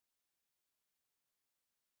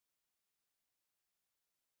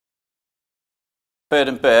Bird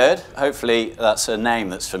and Bird, hopefully that's a name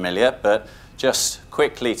that's familiar, but just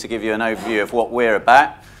quickly to give you an overview of what we're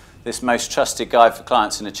about, this most trusted guide for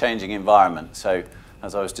clients in a changing environment. So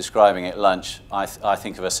as I was describing at lunch, I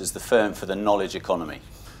think of us as the firm for the knowledge economy.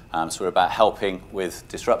 So we're about helping with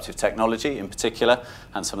disruptive technology in particular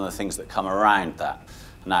and some of the things that come around that.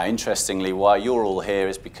 Now, interestingly, why you're all here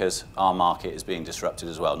is because our market is being disrupted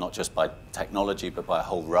as well, not just by technology, but by a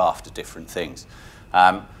whole raft of different things.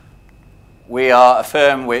 We are a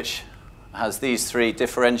firm which has these three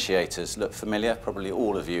differentiators. Look familiar? Probably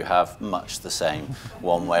all of you have much the same,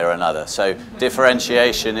 one way or another. So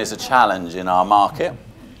differentiation is a challenge in our market.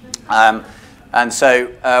 And so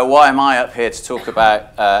why am I up here to talk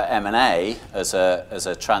about M&A as a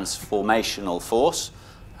transformational force?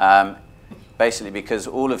 Basically because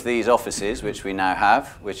all of these offices, which we now have,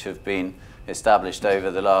 which have been established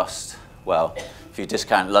over the last, well, if you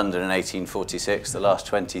discount London in 1846, the last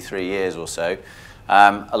 23 years or so,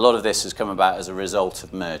 a lot of this has come about as a result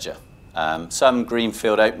of merger. Some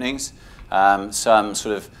greenfield openings, some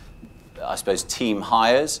sort of, I suppose, team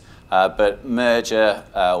hires, but merger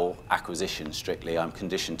or acquisition strictly, I'm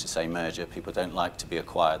conditioned to say merger. People don't like to be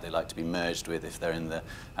acquired, they like to be merged with if they're in the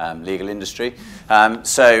legal industry.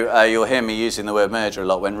 So you'll hear me using the word merger a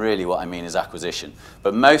lot when really what I mean is acquisition.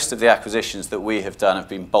 But most of the acquisitions that we have done have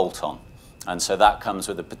been bolt-on. And so that comes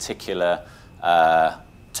with a particular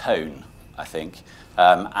tone, I think.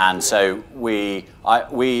 And so we,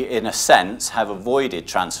 in a sense, have avoided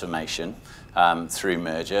transformation through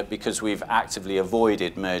merger because we've actively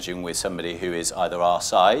avoided merging with somebody who is either our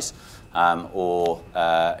size or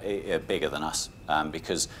bigger than us,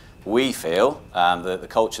 because we feel that the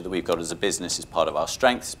culture that we've got as a business is part of our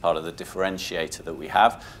strength, is part of the differentiator that we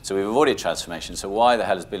have. So we've avoided transformation. So why the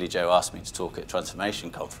hell has Billy Joe asked me to talk at a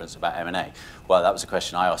transformation conference about M&A? Well, that was a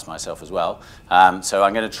question I asked myself as well. So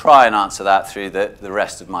I'm going to try and answer that through the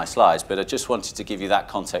rest of my slides. But I just wanted to give you that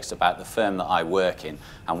context about the firm that I work in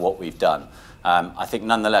and what we've done. I think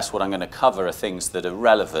nonetheless what I'm going to cover are things that are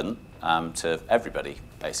relevant to everybody,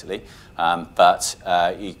 basically. But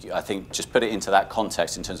I think just put it into that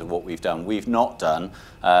context in terms of what we've done. We've not done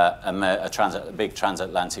a big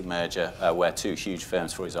transatlantic merger where two huge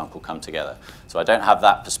firms, for example, come together. So I don't have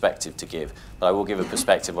that perspective to give, but I will give a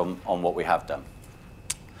perspective on what we have done.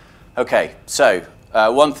 Okay, so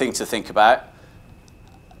one thing to think about.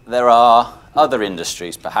 There are other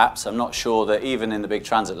industries, perhaps. I'm not sure that even in the big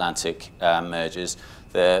transatlantic mergers,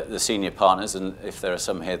 the senior partners, and if there are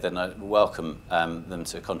some here, then I welcome them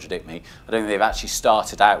to contradict me. I don't think they've actually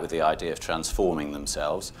started out with the idea of transforming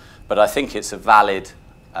themselves, but I think it's a valid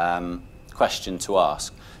question to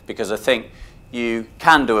ask, because I think you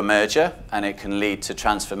can do a merger and it can lead to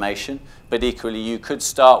transformation, but equally you could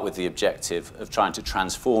start with the objective of trying to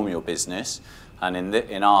transform your business. And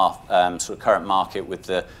in our sort of current market, with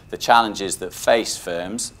the challenges that face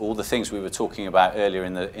firms, all the things we were talking about earlier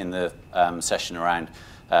in the session around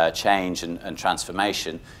change and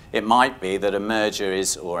transformation, it might be that a merger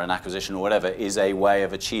is, or an acquisition or whatever, is a way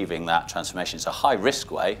of achieving that transformation. It's a high-risk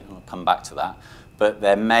way, and I'll come back to that, but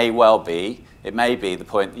there may well be, it may be the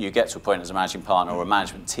point that you get to a point as a managing partner or a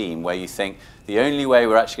management team where you think the only way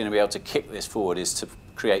we're actually going to be able to kick this forward is to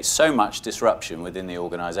create so much disruption within the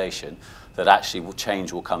organisation that actually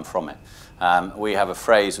change will come from it. We have a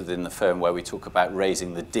phrase within the firm where we talk about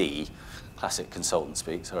raising the D, classic consultant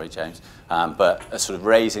speak, sorry James, but sort of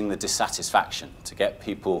raising the dissatisfaction to get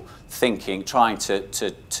people thinking, trying to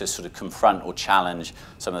sort of confront or challenge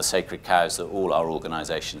some of the sacred cows that all our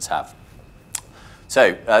organisations have.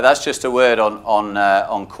 So that's just a word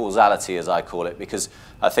on causality, as I call it, because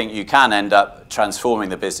I think you can end up transforming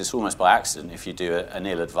the business almost by accident if you do an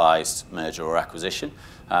ill-advised merger or acquisition.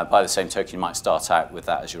 By the same token, you might start out with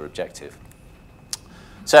that as your objective.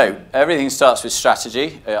 So everything starts with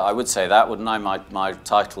strategy. I would say that, wouldn't I? My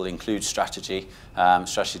title includes strategy,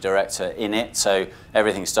 strategy director in it. So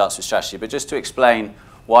everything starts with strategy. But just to explain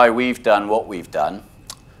why we've done what we've done,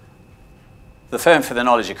 the firm for the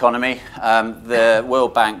knowledge economy, the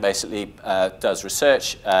World Bank basically does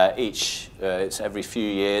research it's every few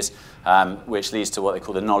years, which leads to what they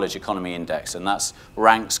call the Knowledge Economy Index, and that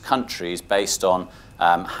ranks countries based on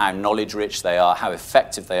how knowledge rich they are, how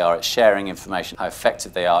effective they are at sharing information, how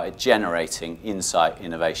effective they are at generating insight,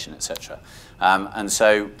 innovation, etc.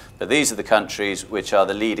 But these are the countries which are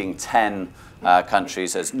the leading 10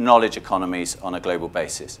 countries as knowledge economies on a global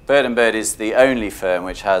basis. Bird & Bird is the only firm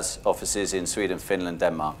which has offices in Sweden, Finland,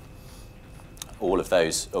 Denmark. All of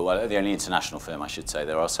those, or well, the only international firm, I should say.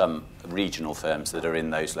 There are some regional firms that are in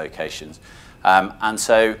those locations. And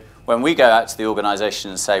so when we go out to the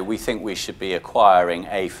organisation and say we think we should be acquiring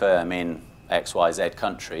a firm in XYZ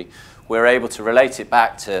country, we're able to relate it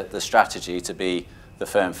back to the strategy to be the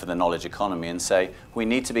firm for the knowledge economy and say we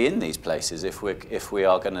need to be in these places if we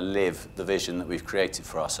are going to live the vision that we've created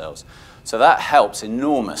for ourselves. So that helps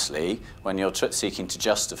enormously when you're seeking to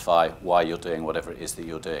justify why you're doing whatever it is that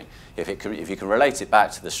you're doing. If you can relate it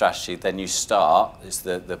back to the strategy, then you start, it's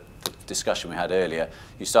the discussion we had earlier,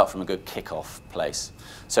 you start from a good kick-off place.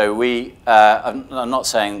 So I'm not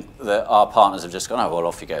saying that our partners have just gone, oh, well,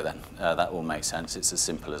 off you go then. That all makes sense. It's as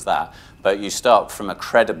simple as that. But you start from a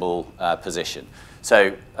credible position.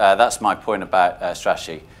 So that's my point about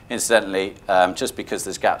strategy. Incidentally, just because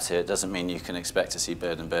there's gaps here, it doesn't mean you can expect to see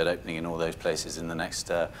bird and bird opening in all those places in the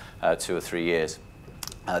next 2 or 3 years.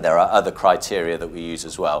 There are other criteria that we use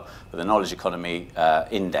as well, but the Knowledge Economy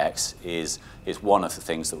Index is one of the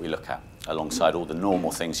things that we look at, alongside all the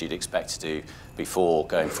normal things you'd expect to do before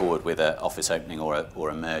going forward with an office opening or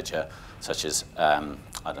a merger, such as, I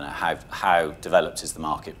don't know, how developed is the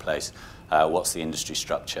marketplace, what's the industry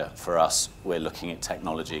structure. For us, we're looking at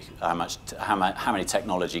technology, how many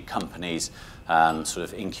technology companies, sort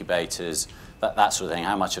of incubators, that sort of thing,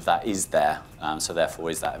 how much of that is there, so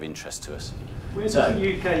therefore is that of interest to us. Where does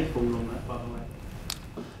the UK fall on that, by the way?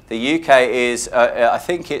 The UK is, I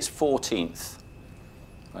think it's 14th,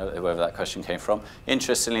 wherever that question came from.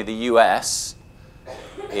 Interestingly, the US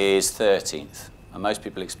is 13th, and most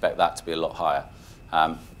people expect that to be a lot higher.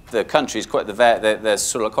 The country's there's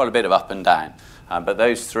sort of quite a bit of up and down, but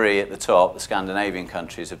those three at the top, the Scandinavian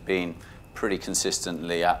countries, have been pretty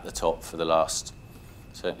consistently at the top for the last,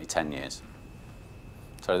 certainly 10 years.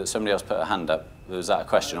 Sorry, somebody else put a hand up. Was that a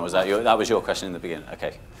question, or was that that was your question in the beginning?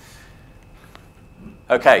 Okay.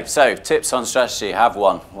 Okay, so tips on strategy. Have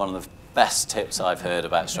one of the best tips I've heard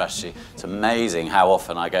about strategy. It's amazing how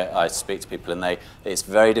often I speak to people and it's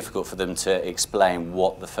very difficult for them to explain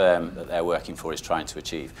what the firm that they're working for is trying to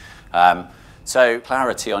achieve. So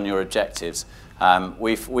clarity on your objectives.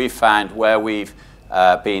 We've found where we've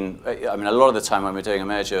I mean, a lot of the time when we're doing a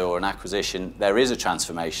merger or an acquisition, there is a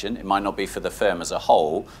transformation. It might not be for the firm as a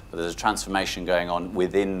whole, but there's a transformation going on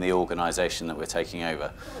within the organisation that we're taking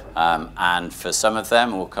over. And for some of them,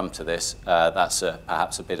 and we'll come to this, that's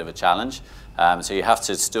perhaps a bit of a challenge. So you have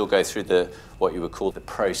to still go through what you would call the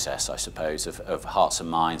process, I suppose, of hearts and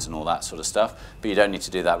minds and all that sort of stuff. But you don't need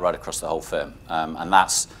to do that right across the whole firm. And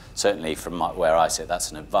that's certainly, from where I sit,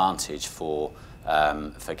 that's an advantage for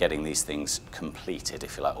getting these things completed,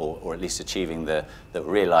 if you like, or at least achieving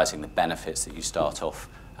realising the benefits that you start off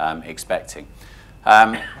expecting.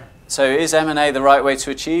 So is M&A the right way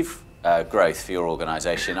to achieve growth for your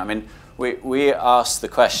organisation? I mean, we asked the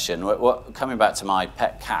question, coming back to my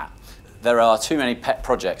pet cat, there are too many pet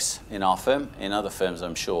projects in our firm, in other firms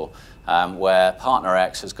I'm sure, where partner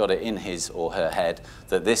X has got it in his or her head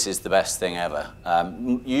that this is the best thing ever.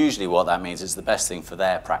 Usually what that means is the best thing for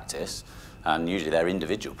their practice, and usually their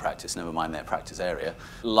individual practice, never mind their practice area.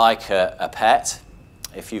 Like a pet,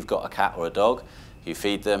 if you've got a cat or a dog, you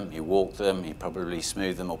feed them, you walk them, you probably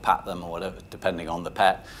smooth them or pat them or whatever, depending on the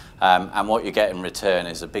pet. And what you get in return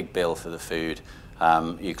is a big bill for the food.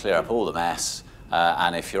 You clear up all the mess,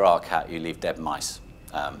 and if you're our cat, you leave dead mice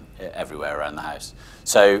everywhere around the house.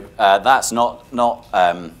 So that's not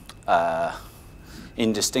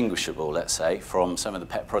indistinguishable, let's say, from some of the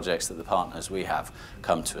pet projects that the partners we have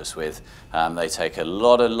come to us with. They take a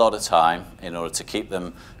lot of time in order to keep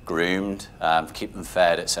them groomed, keep them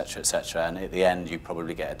fed, etc., etc., and at the end you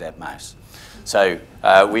probably get a dead mouse. So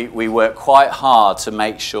we work quite hard to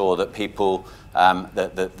make sure that people,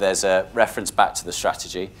 that there's a reference back to the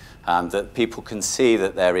strategy, that people can see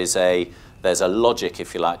that there's a logic,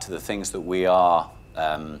 if you like, to the things that we are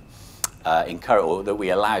encourage, or that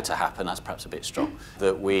we allow to happen, that's perhaps a bit strong,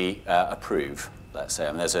 that we approve, let's say.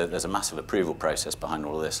 I mean, there's a massive approval process behind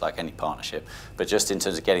all of this, like any partnership, but just in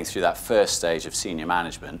terms of getting through that first stage of senior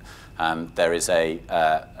management, there is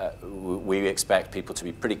we expect people to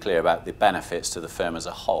be pretty clear about the benefits to the firm as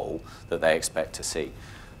a whole that they expect to see.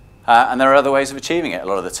 And there are other ways of achieving it a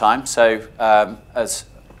lot of the time. So as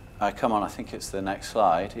I come on, I think it's the next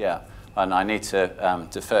slide, yeah. And I need to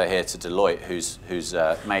defer here to Deloitte, whose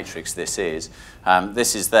matrix this is.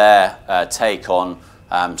 This is their take on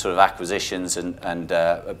sort of acquisitions, and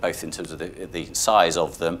both in terms of the size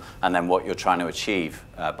of them, and then what you're trying to achieve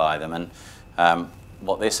by them. And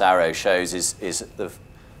what this arrow shows is the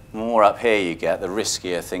more up here you get, the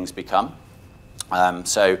riskier things become.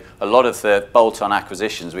 So a lot of the bolt-on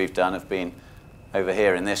acquisitions we've done have been over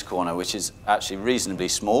here in this corner, which is actually reasonably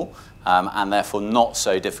small and therefore not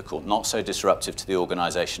so difficult, not so disruptive to the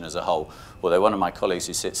organisation as a whole. Although one of my colleagues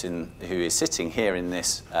who is sitting here in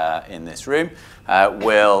this room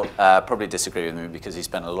will probably disagree with me because he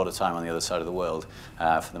spent a lot of time on the other side of the world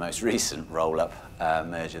for the most recent roll-up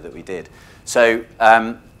merger that we did. So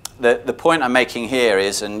the point I'm making here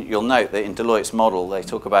is, and you'll note that in Deloitte's model they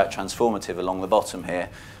talk about transformative along the bottom here.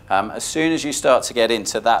 As soon as you start to get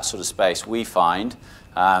into that sort of space, we find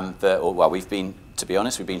to be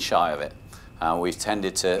honest, we've been shy of it. We've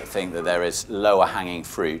tended to think that there is lower hanging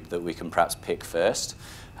fruit that we can perhaps pick first.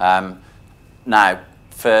 Now,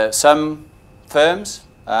 for some firms,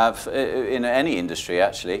 in any industry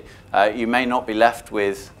actually, you may not be left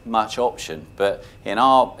with much option, but in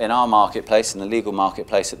our marketplace, in the legal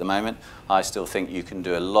marketplace at the moment, I still think you can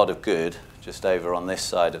do a lot of good just over on this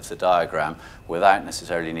side of the diagram without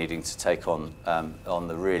necessarily needing to take on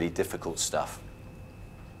the really difficult stuff.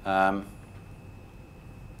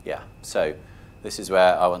 Yeah, so this is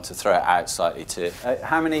where I want to throw it out slightly to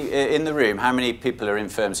how many in the room, how many people are in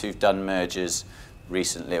firms who've done mergers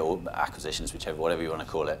recently, or acquisitions, whatever you want to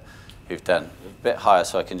call it, who've done a bit higher,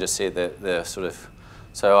 so I can just see the sort of,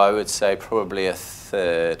 so I would say probably a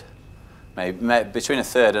third, maybe between a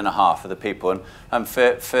third and a half of the people. And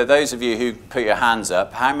for those of you who put your hands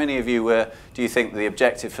up, how many of you do you think the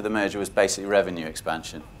objective for the merger was basically revenue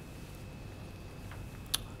expansion?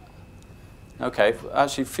 Okay,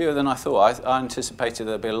 actually fewer than I thought. I anticipated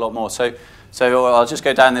there'd be a lot more. So I'll just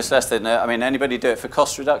go down this list then. I mean, anybody do it for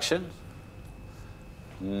cost reduction?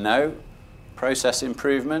 No. Process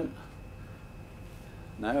improvement?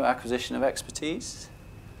 No. Acquisition of expertise?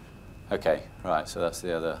 Okay, right. So that's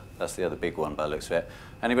the other big one by the looks of it.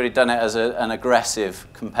 Anybody done it as an aggressive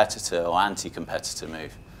competitor or anti-competitor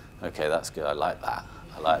move? Okay, that's good. I like that.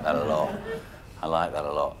 I like that a lot. I like that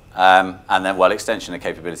a lot. And then, well, extension of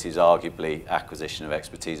capabilities, arguably acquisition of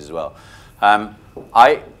expertise as well. Bird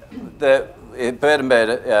 & Bird,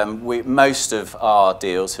 most of our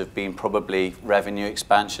deals have been probably revenue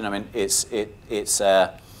expansion. I mean,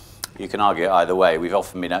 you can argue it either way. We've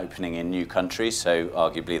often been opening in new countries, so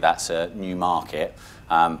arguably that's a new market.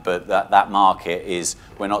 But that market is,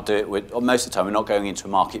 most of the time we're not going into a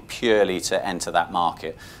market purely to enter that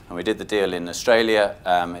market. And we did the deal in Australia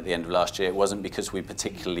at the end of last year. It wasn't because we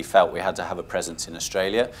particularly felt we had to have a presence in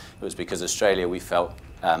Australia. It was because Australia, we felt,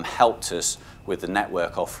 helped us with the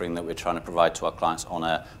network offering that we're trying to provide to our clients on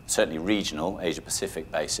a certainly regional,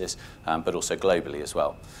 Asia-Pacific basis, but also globally as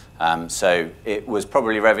well. So it was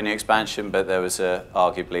probably revenue expansion, but there was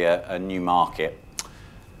arguably a new market.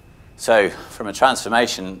 So from a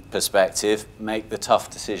transformation perspective, make the tough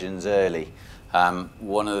decisions early.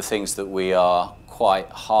 One of the things that we are quite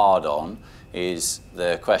hard on is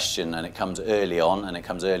the question, and it comes early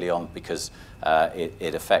on, because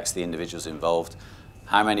it affects the individuals involved.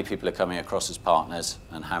 How many people are coming across as partners,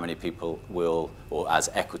 and how many people or as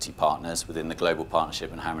equity partners within the global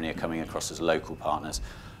partnership, and how many are coming across as local partners?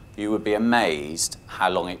 You would be amazed how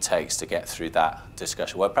long it takes to get through that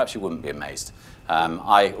discussion. Well, perhaps you wouldn't be amazed.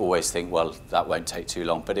 I always think, well, that won't take too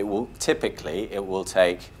long, but it will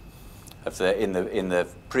take, in the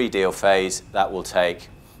pre-deal phase, that will take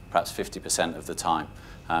perhaps 50% of the time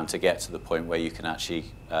to get to the point where you can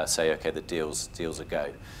actually say, okay, the deals are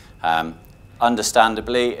go.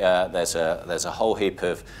 Understandably, there's a whole heap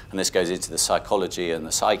of, and this goes into the psychology and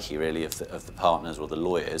the psyche really of the partners or the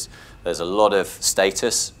lawyers. There's a lot of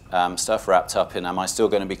status stuff wrapped up in, am I still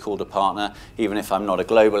going to be called a partner? Even if I'm not a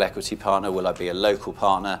global equity partner, will I be a local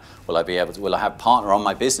partner? Will I have partner on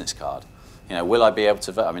my business card? You know, will I be able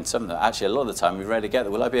to vote? I mean, actually a lot of the time we rarely get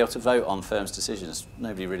that. Will I be able to vote on firms' decisions?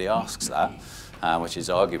 Nobody really asks that, which is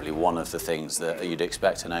arguably one of the things that you'd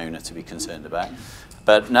expect an owner to be concerned about.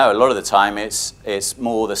 But no, a lot of the time it's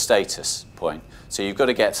more the status point. So you've got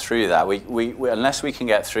to get through that. Unless we can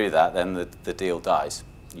get through that, then the deal dies,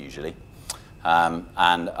 usually. And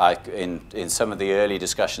in some of the early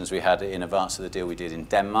discussions we had in advance of the deal we did in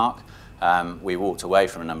Denmark, we walked away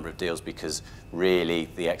from a number of deals because really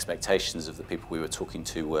the expectations of the people we were talking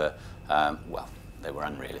to were, well, they were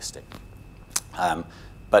unrealistic.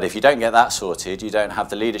 But if you don't get that sorted, you don't have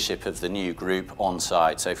the leadership of the new group on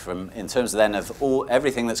side. So in terms then of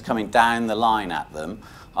everything that's coming down the line at them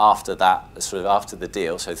after that, sort of after the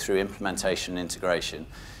deal, so through implementation and integration,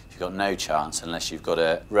 you've got no chance unless you've got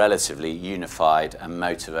a relatively unified and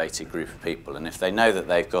motivated group of people. And if they know that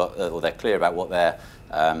they've got, or they're clear about what their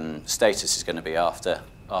status is going to be after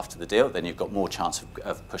the deal, then you've got more chance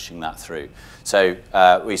of pushing that through. So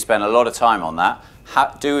we spend a lot of time on that.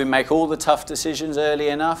 Do we make all the tough decisions early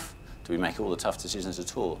enough? Do we make all the tough decisions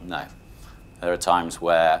at all? No. There are times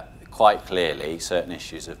where quite clearly certain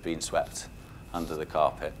issues have been swept under the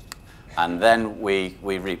carpet. And then we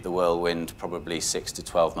reap the whirlwind probably 6 to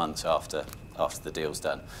 12 months after the deal's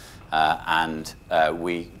done.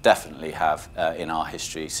 We definitely have in our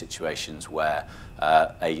history situations where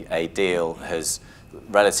a deal has,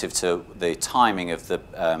 relative to the timing of the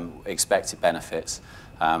expected benefits,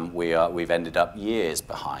 we've ended up years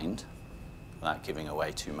behind, without giving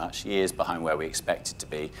away too much, years behind where we expected to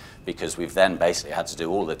be, because we've then basically had to do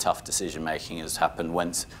all the tough decision making has happened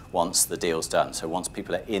once the deal's done. So once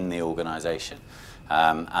people are in the organisation,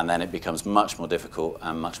 and then it becomes much more difficult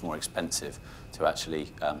and much more expensive to actually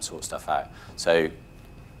sort stuff out. So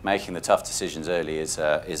making the tough decisions early is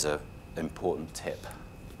an important tip.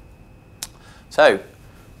 So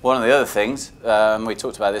one of the other things, we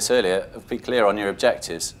talked about this earlier, be clear on your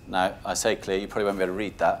objectives. Now, I say clear, you probably won't be able to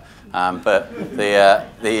read that, but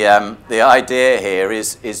the idea here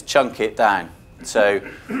is chunk it down. So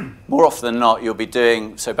more often than not, you'll be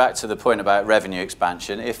doing, so back to the point about revenue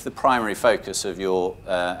expansion, if the primary focus of your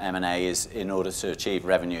M&A is in order to achieve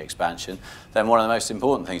revenue expansion, then one of the most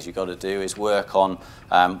important things you've got to do is work on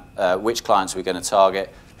which clients we're going to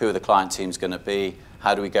target, who are the client teams going to be,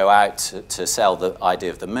 how do we go out to sell the idea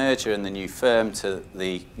of the merger and the new firm to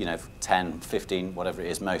the 10, 15, whatever it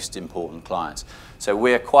is, most important clients. So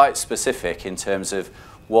we're quite specific in terms of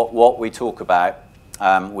what we talk about.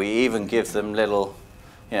 We even give them little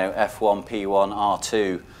F1, P1,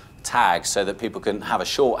 R2 tags so that people can have a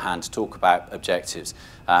shorthand to talk about objectives.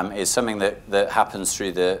 It's something that happens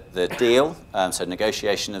through the deal, so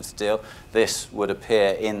negotiation of the deal. This would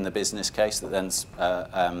appear in the business case that then's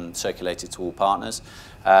circulated to all partners.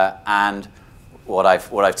 And what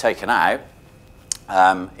I've taken out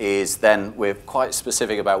is then we're quite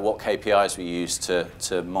specific about what KPIs we use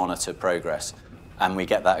to monitor progress, and we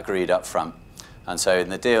get that agreed up front. And so in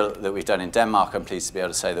the deal that we've done in Denmark, I'm pleased to be able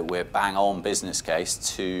to say that we're bang on business case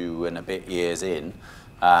 2 and a bit years in,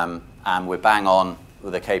 and we're bang on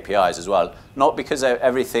with the KPIs as well. Not because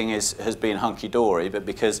everything has been hunky-dory, but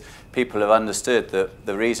because people have understood that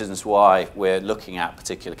the reasons why we're looking at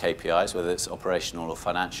particular KPIs, whether it's operational or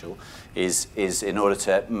financial, is in order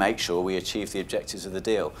to make sure we achieve the objectives of the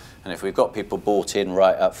deal. And if we've got people bought in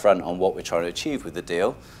right up front on what we're trying to achieve with the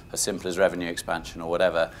deal, as simple as revenue expansion or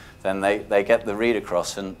whatever, then they get the read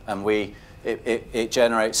across, and it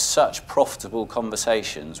generates such profitable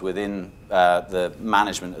conversations within the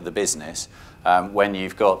management of the business when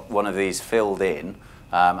you've got one of these filled in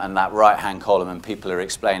and that right-hand column, and people are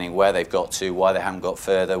explaining where they've got to, why they haven't got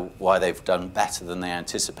further, why they've done better than they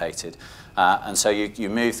anticipated. And so you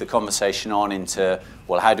move the conversation on into,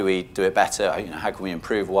 well, how do we do it better? How can we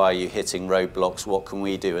improve? Why are you hitting roadblocks? What can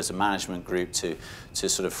we do as a management group to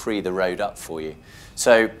sort of free the road up for you?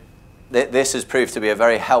 So this has proved to be a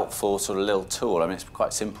very helpful sort of little tool. I mean, it's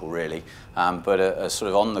quite simple, really, but a sort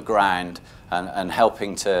of on the ground and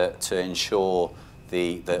helping to ensure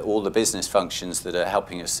all the business functions that are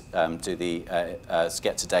helping us do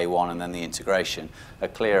get to day one and then the integration are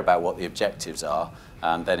clear about what the objectives are.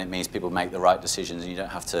 Then it means people make the right decisions, and you don't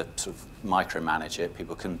have to sort of micromanage it.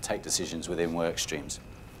 People can take decisions within work streams.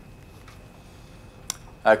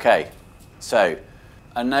 Okay, so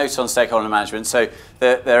a note on stakeholder management. So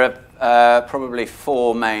there are probably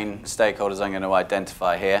 4 main stakeholders I'm going to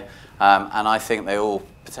identify here, and I think they all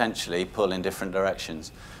potentially pull in different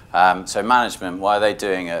directions. So management, why are they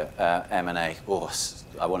doing a M&A? Oh,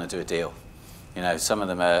 I want to do a deal. Some of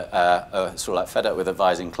them are sort of like fed up with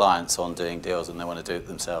advising clients on doing deals, and they want to do it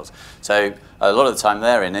themselves. So a lot of the time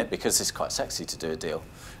they're in it because it's quite sexy to do a deal.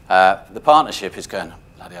 The partnership is going,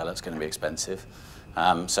 bloody hell, that's going to be expensive.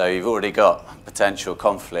 So you've already got potential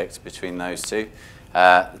conflict between those two.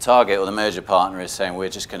 The target or the merger partner is saying we're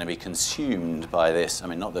just going to be consumed by this. I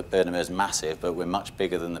mean, not that Burnham is massive, but we're much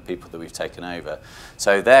bigger than the people that we've taken over.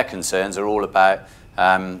 So their concerns are all about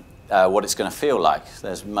what it's going to feel like.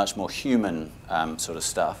 There's much more human sort of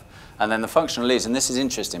stuff. And then the functional leads, and this is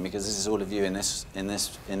interesting because this is all of you in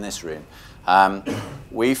this room.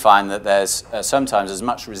 We find that there's sometimes as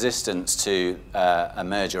much resistance to a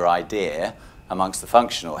merger idea amongst the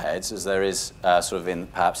functional heads as there is sort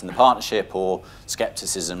of perhaps in the partnership, or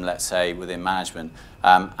skepticism, let's say, within management.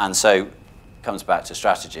 And so it comes back to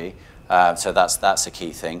strategy. So that's a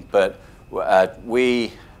key thing. But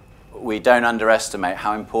we don't underestimate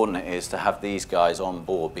how important it is to have these guys on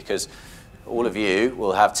board, because all of you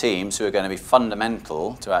will have teams who are going to be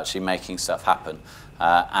fundamental to actually making stuff happen.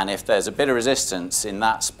 And if there's a bit of resistance in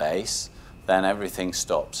that space, then everything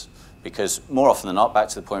stops. Because more often than not, back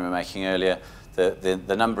to the point we were making earlier,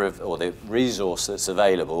 the number of, or the resource that's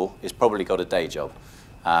available is probably got a day job.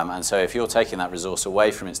 And so if you're taking that resource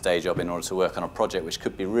away from its day job in order to work on a project which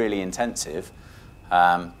could be really intensive,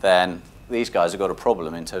 then these guys have got a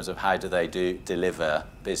problem in terms of how do they deliver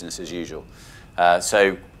business as usual.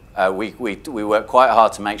 We work quite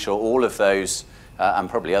hard to make sure all of those, and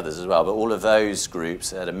probably others as well, but all of those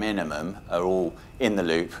groups at a minimum are all in the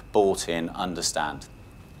loop, bought in, understand.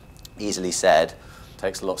 Easily said,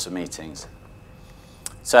 takes lots of meetings.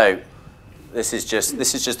 So this is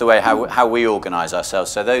just the way how we organise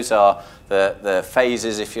ourselves. So those are the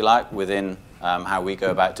phases, if you like, within how we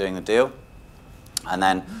go about doing the deal. And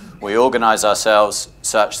then we organise ourselves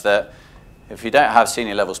such that if you don't have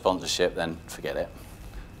senior level sponsorship, then forget it.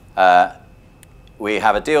 We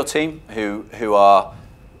have a deal team who are,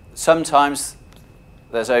 sometimes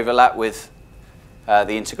there's overlap with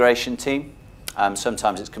the integration team.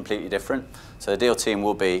 Sometimes it's completely different. So the deal team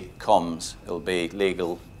will be comms, it will be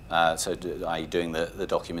legal, i.e. doing the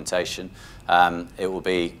documentation. It will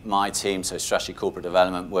be my team, so strategy, corporate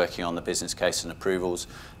development, working on the business case and approvals,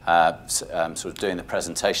 sort of doing the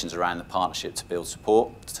presentations around the partnership to build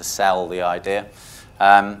support, to sell the idea.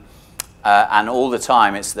 And all the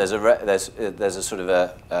time, there's a sort of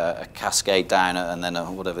a cascade down, and then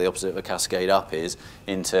whatever the opposite of a cascade up is,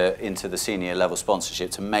 into the senior level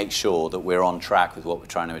sponsorship to make sure that we're on track with what we're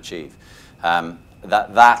trying to achieve.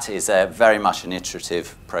 That is very much an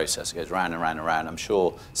iterative process. It goes round and round and round. I'm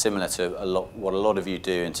sure similar to what a lot of you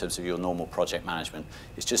do in terms of your normal project management.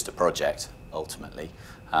 It's just a project ultimately,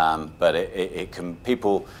 but it can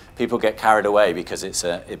people get carried away because it's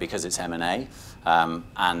M&A.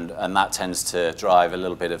 And that tends to drive a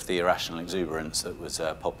little bit of the irrational exuberance that was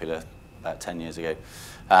popular about 10 years ago.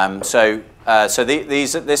 This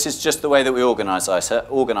is just the way that we organise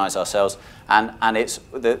ourselves, and it's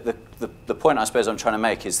the point I suppose I'm trying to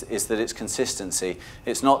make is that it's consistency.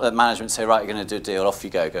 It's not that management say, right, you're going to do a deal, off you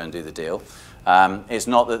go and do the deal. It's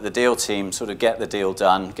not that the deal team sort of get the deal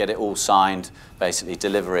done, get it all signed, basically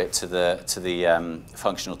deliver it to the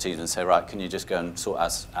functional teams and say, right, can you just go and sort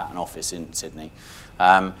us at an office in Sydney?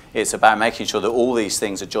 It's about making sure that all these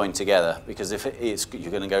things are joined together, because if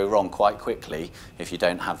you're going to go wrong quite quickly if you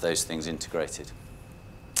don't have those things integrated.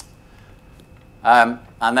 And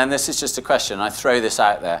then this is just a question. I throw this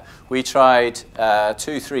out there. We tried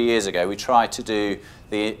 2-3 years ago. We tried to do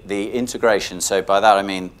the integration. So by that I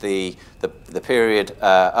mean the period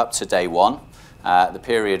up to day one, the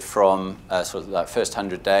period from sort of like first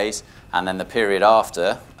 100 days, and then the period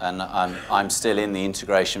after. And I'm still in the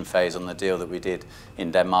integration phase on the deal that we did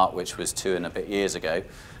in Denmark, which was 2 and a bit years ago.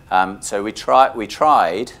 So we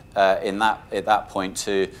tried at that point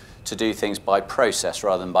to do things by process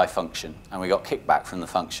rather than by function, and we got kickback from the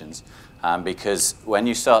functions because when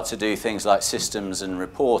you start to do things like systems and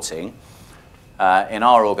reporting, in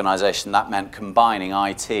our organisation that meant combining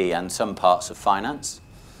IT and some parts of finance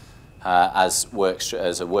as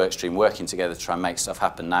a work stream working together to try and make stuff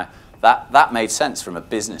happen. Now that made sense from a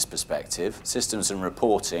business perspective. Systems and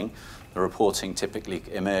reporting, the reporting typically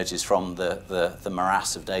emerges from the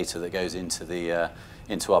morass of data that goes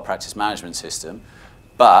into our practice management system.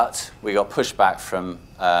 But we got pushback from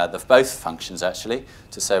both functions actually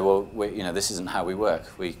to say, well, this isn't how we work.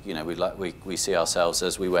 We see ourselves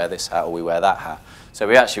as we wear this hat or we wear that hat. So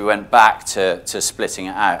we actually went back to splitting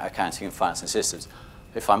it out, accounting and finance and systems.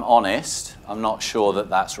 If I'm honest, I'm not sure that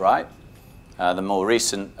that's right. The more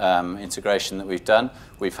recent integration that we've done,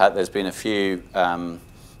 there's been a few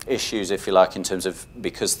issues, if you like, in terms of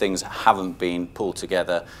because things haven't been pulled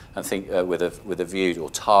together and think with a view or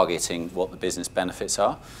targeting what the business benefits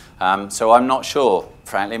are. So I'm not sure,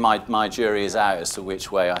 frankly. My jury is out as to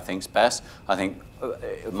which way I think's best. I think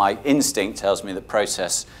my instinct tells me that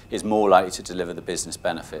process is more likely to deliver the business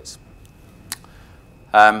benefits.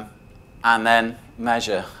 And then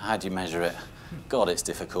measure. How do you measure it? God, it's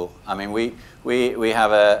difficult. I mean, we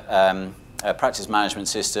have a practice management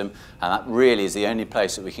system, and that really is the only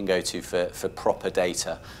place that we can go to for proper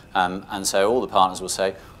data. And so all the partners will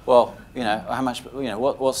say, well, how much,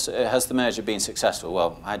 has the merger been successful?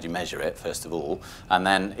 Well, how do you measure it, first of all? And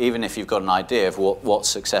then even if you've got an idea of what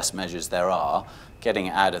success measures there are, getting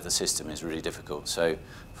it out of the system is really difficult. So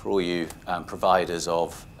for all you providers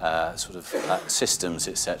of sort of systems,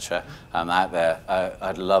 etc., out there,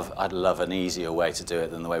 I'd love an easier way to do it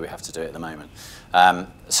than the way we have to do it at the moment.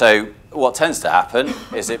 So what tends to happen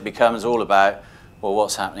is it becomes all about, well,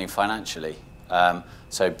 what's happening financially?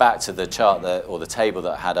 So back to the chart or the table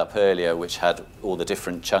that I had up earlier, which had all the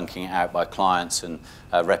different chunking out by clients and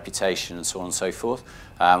reputation and so on and so forth.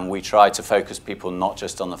 We try to focus people not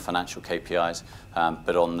just on the financial KPIs,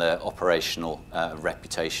 but on the operational,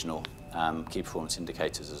 reputational key performance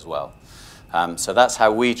indicators as well. So that's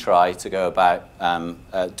how we try to go about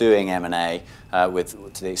doing M&A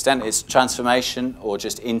to the extent it's transformation or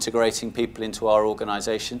just integrating people into our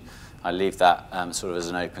organisation. I leave that sort of as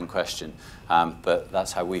an open question, but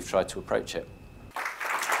that's how we've tried to approach it.